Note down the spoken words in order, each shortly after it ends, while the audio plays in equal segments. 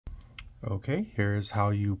Okay, here's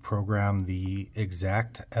how you program the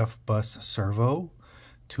Xact FBUS servo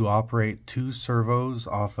to operate two servos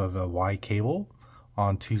off of a Y cable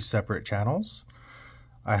on two separate channels.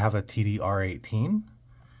 I have a TD R18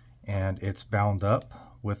 and it's bound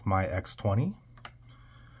up with my X20.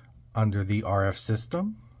 Under the RF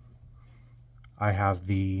system, I have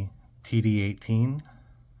the TD18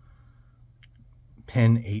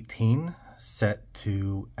 pin 18 set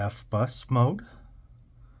to FBUS mode.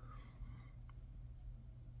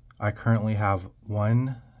 I currently have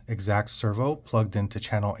one Xact servo plugged into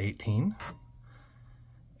channel 18,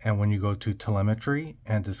 and when you go to telemetry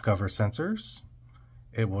and discover sensors,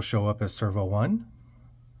 it will show up as servo 1.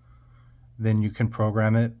 Then you can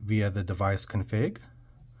program it via the device config.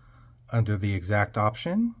 Under the Xact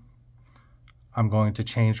option, I'm going to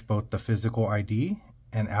change both the physical ID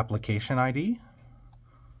and application ID.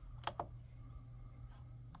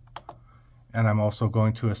 And I'm also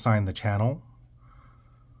going to assign the channel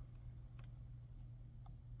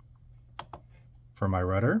for my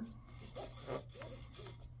rudder.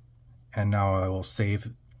 And now I will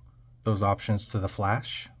save those options to the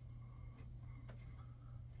flash.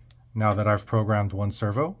 Now that I've programmed one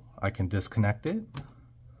servo, I can disconnect it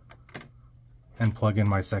and plug in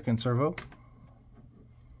my second servo.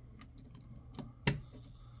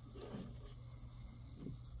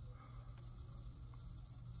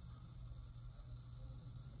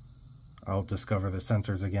 I'll discover the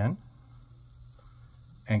sensors again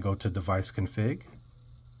and go to device config,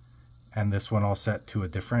 and this one I'll set to a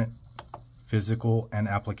different physical and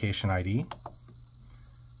application ID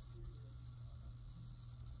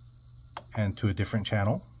and to a different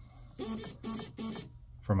channel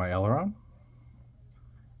for my aileron,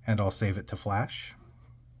 and I'll save it to flash.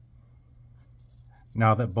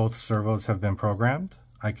 Now that both servos have been programmed,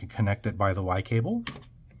 I can connect it by the Y cable.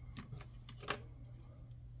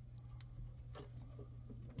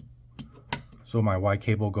 So my Y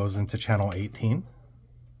cable goes into channel 18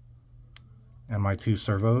 and my two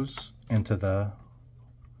servos into the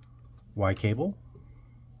Y cable.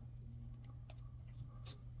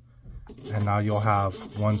 And now you'll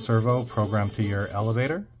have one servo programmed to your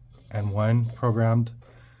elevator and one programmed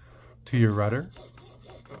to your rudder.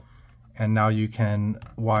 And now you can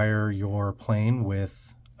wire your plane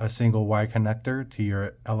with a single Y connector to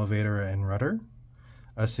your elevator and rudder,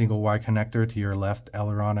 a single Y connector to your left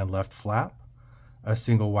aileron and left flap, a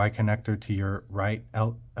single Y connector to your right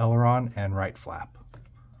aileron and right flap.